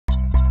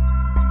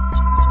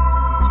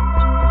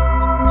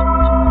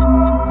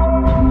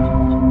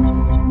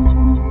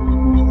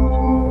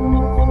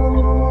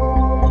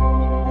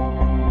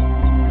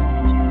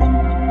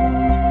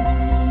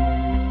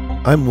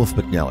I'm Wolf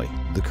McNally,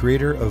 the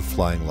creator of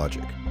Flying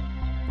Logic.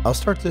 I'll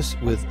start this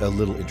with a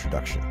little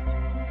introduction.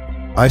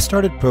 I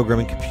started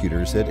programming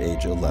computers at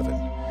age 11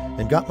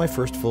 and got my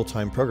first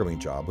full-time programming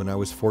job when I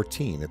was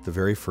 14 at the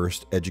very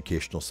first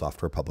educational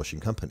software publishing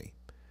company.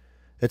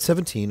 At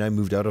 17, I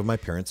moved out of my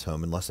parents'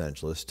 home in Los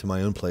Angeles to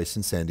my own place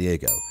in San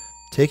Diego,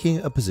 taking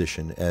a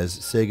position as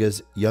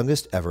Sega's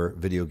youngest ever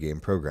video game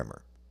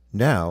programmer.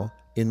 Now,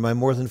 in my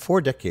more than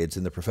 4 decades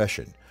in the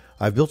profession,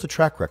 I've built a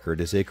track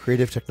record as a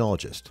creative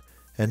technologist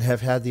and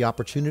have had the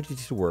opportunity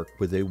to work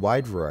with a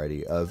wide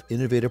variety of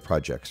innovative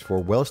projects for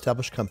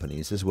well-established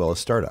companies as well as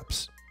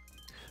startups.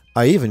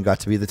 I even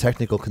got to be the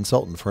technical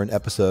consultant for an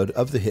episode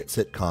of the hit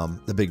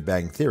sitcom The Big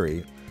Bang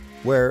Theory,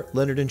 where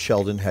Leonard and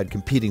Sheldon had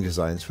competing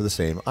designs for the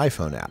same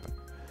iPhone app.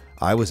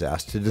 I was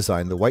asked to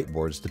design the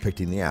whiteboards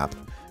depicting the app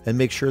and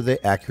make sure they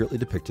accurately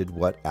depicted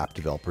what app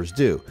developers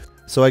do,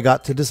 so I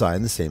got to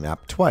design the same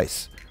app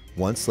twice,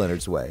 once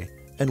Leonard's way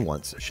and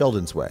once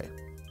Sheldon's way.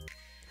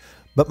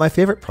 But my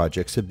favorite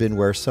projects have been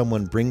where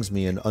someone brings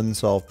me an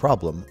unsolved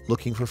problem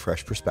looking for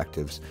fresh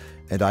perspectives,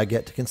 and I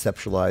get to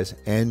conceptualize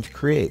and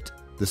create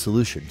the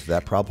solution to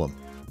that problem.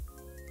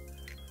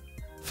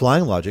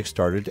 Flying Logic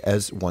started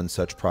as one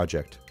such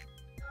project.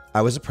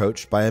 I was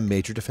approached by a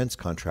major defense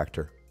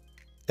contractor.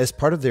 As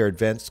part of their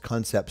Advanced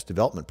Concepts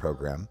Development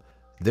Program,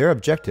 their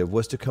objective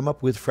was to come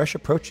up with fresh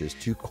approaches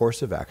to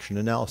course of action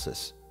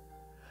analysis.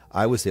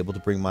 I was able to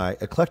bring my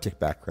eclectic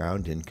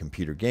background in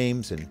computer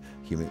games and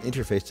human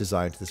interface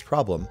design to this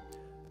problem,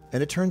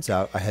 and it turns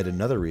out I had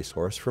another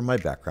resource from my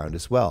background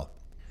as well.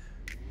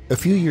 A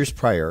few years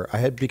prior, I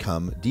had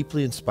become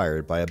deeply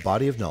inspired by a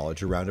body of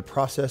knowledge around a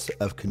process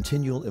of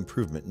continual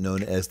improvement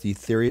known as the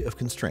theory of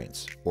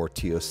constraints, or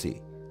TOC.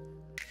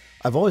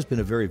 I've always been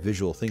a very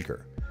visual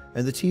thinker,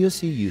 and the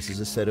TOC uses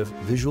a set of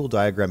visual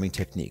diagramming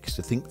techniques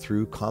to think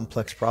through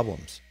complex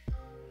problems.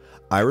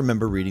 I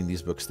remember reading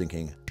these books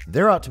thinking,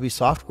 there ought to be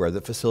software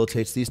that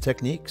facilitates these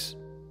techniques.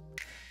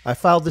 I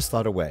filed this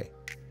thought away,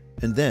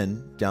 and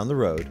then, down the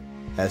road,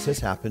 as has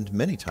happened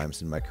many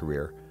times in my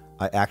career,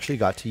 I actually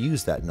got to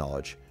use that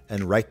knowledge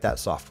and write that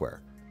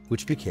software,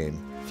 which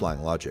became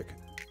Flying Logic.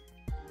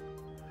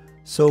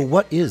 So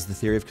what is the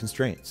theory of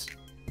constraints?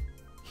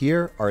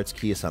 Here are its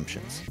key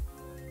assumptions.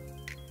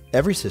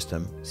 Every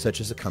system,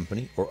 such as a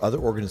company or other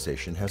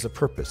organization, has a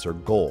purpose or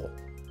goal,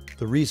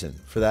 the reason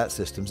for that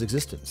system's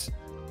existence.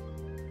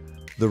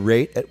 The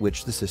rate at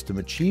which the system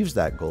achieves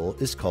that goal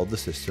is called the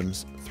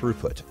system's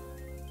throughput.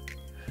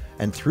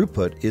 And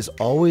throughput is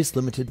always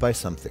limited by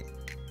something.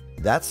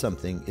 That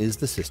something is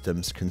the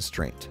system's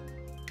constraint.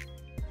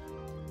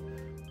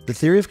 The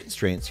theory of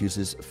constraints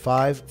uses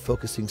 5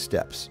 focusing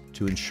steps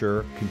to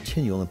ensure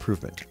continual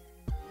improvement.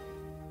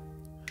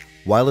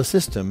 While a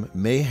system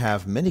may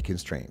have many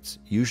constraints,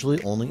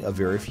 usually only a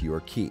very few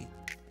are key.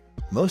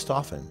 Most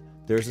often,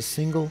 there is a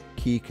single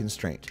key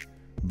constraint,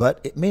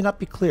 but it may not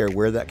be clear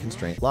where that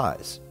constraint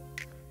lies.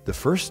 The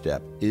first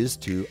step is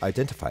to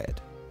identify it.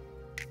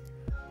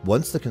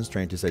 Once the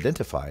constraint is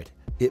identified,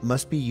 it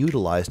must be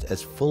utilized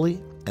as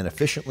fully and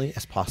efficiently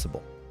as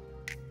possible.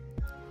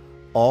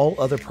 All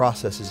other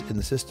processes in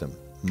the system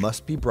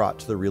must be brought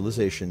to the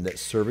realization that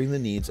serving the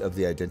needs of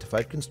the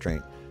identified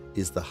constraint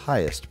is the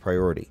highest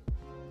priority.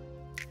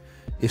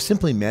 If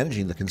simply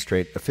managing the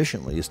constraint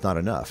efficiently is not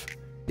enough,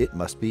 it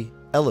must be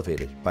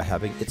elevated by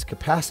having its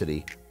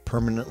capacity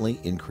permanently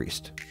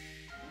increased.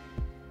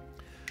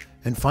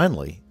 And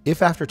finally,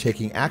 if after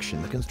taking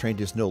action the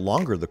constraint is no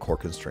longer the core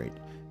constraint,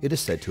 it is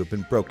said to have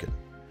been broken.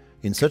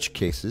 In such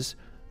cases,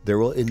 there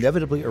will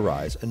inevitably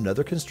arise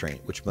another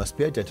constraint which must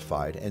be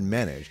identified and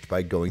managed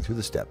by going through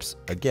the steps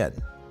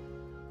again.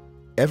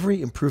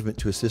 Every improvement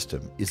to a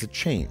system is a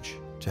change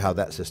to how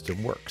that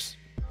system works.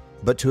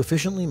 But to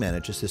efficiently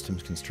manage a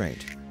system's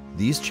constraint,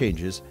 these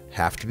changes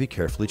have to be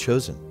carefully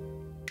chosen.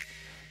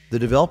 The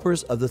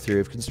developers of the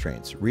theory of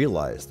constraints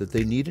realized that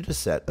they needed a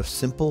set of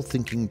simple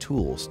thinking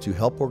tools to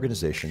help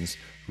organizations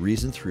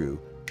reason through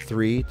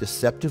 3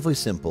 deceptively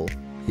simple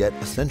yet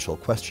essential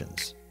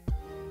questions: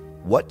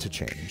 what to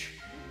change,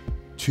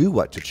 to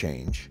what to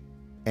change,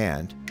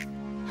 and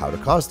how to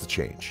cause the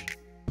change.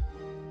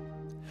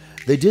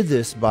 They did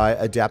this by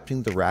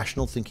adapting the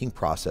rational thinking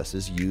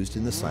processes used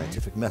in the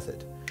scientific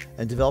method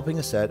and developing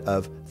a set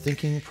of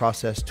thinking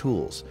process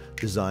tools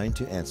designed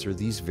to answer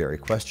these very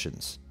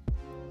questions.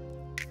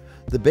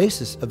 The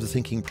basis of the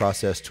thinking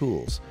process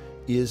tools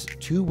is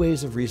 2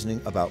 ways of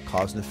reasoning about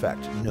cause and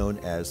effect known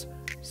as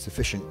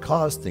sufficient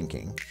cause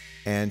thinking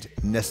and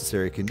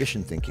necessary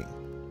condition thinking.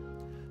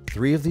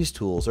 3 of these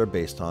tools are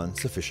based on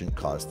sufficient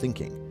cause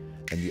thinking,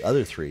 and the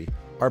other 3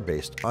 are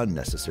based on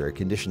necessary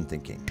condition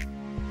thinking.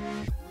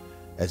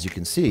 As you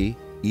can see,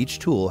 each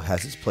tool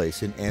has its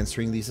place in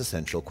answering these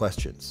essential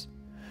questions.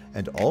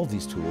 And all of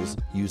these tools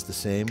use the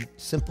same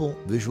simple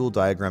visual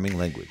diagramming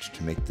language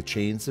to make the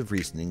chains of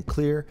reasoning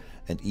clear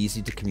and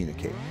easy to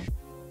communicate.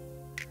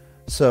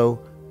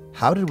 So,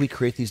 how did we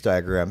create these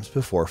diagrams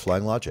before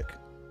Flying Logic?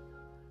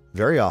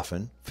 Very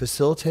often,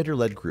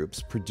 facilitator-led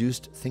groups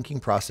produced thinking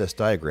process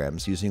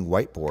diagrams using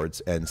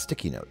whiteboards and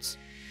sticky notes.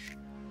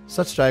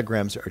 Such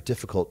diagrams are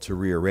difficult to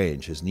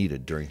rearrange as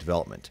needed during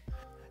development,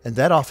 and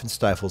that often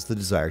stifles the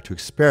desire to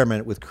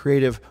experiment with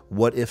creative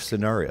what-if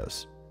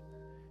scenarios.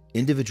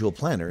 Individual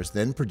planners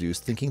then produce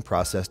thinking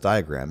process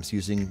diagrams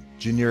using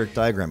generic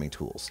diagramming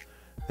tools,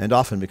 and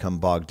often become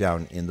bogged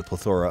down in the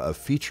plethora of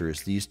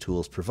features these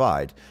tools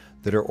provide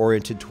that are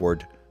oriented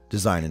toward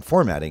design and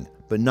formatting,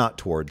 but not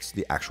towards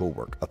the actual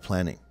work of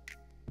planning.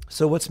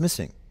 So what's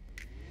missing?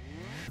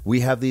 We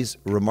have these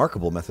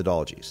remarkable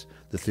methodologies,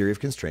 the theory of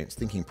constraints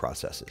thinking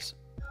processes.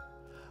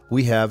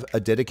 We have a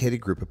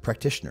dedicated group of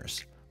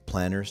practitioners,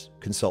 planners,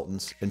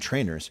 consultants, and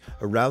trainers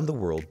around the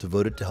world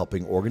devoted to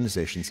helping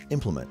organizations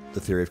implement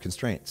the theory of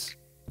constraints.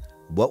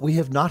 What we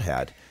have not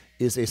had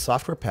is a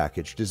software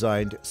package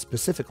designed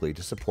specifically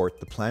to support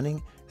the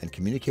planning and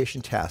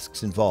communication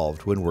tasks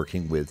involved when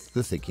working with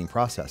the thinking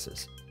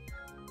processes.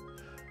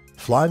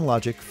 Flying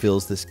Logic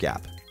fills this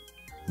gap,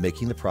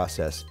 making the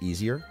process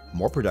easier,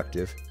 more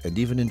productive, and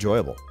even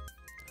enjoyable.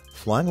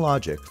 Flying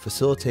Logic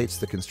facilitates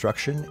the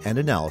construction and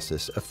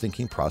analysis of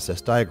thinking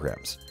process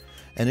diagrams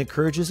and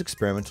encourages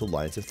experimental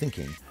lines of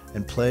thinking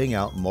and playing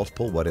out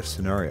multiple what-if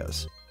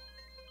scenarios.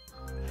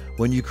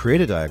 When you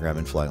create a diagram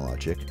in Flying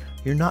Logic,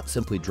 you're not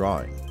simply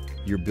drawing,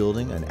 you're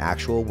building an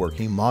actual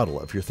working model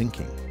of your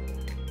thinking.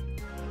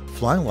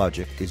 Flying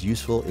Logic is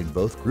useful in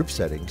both group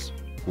settings,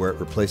 where it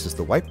replaces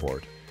the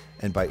whiteboard,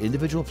 and by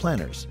individual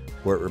planners,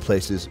 where it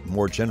replaces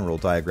more general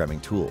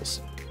diagramming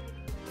tools.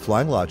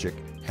 Flying Logic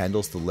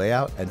handles the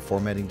layout and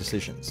formatting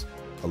decisions,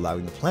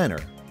 allowing the planner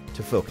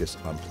to focus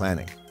on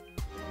planning.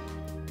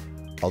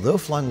 Although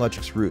Flying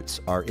Logic's roots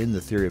are in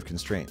the theory of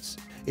constraints,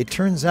 it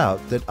turns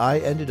out that I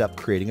ended up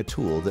creating a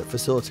tool that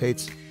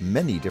facilitates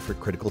many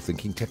different critical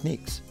thinking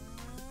techniques.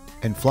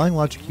 And Flying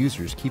Logic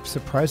users keep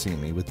surprising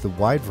me with the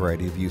wide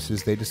variety of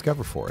uses they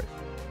discover for it.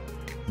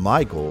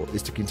 My goal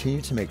is to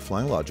continue to make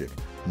Flying Logic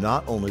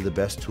not only the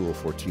best tool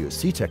for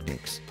TOC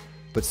techniques,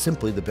 but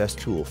simply the best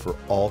tool for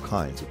all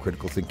kinds of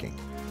critical thinking.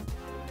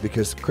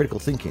 Because critical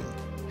thinking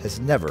has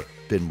never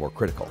been more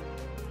critical.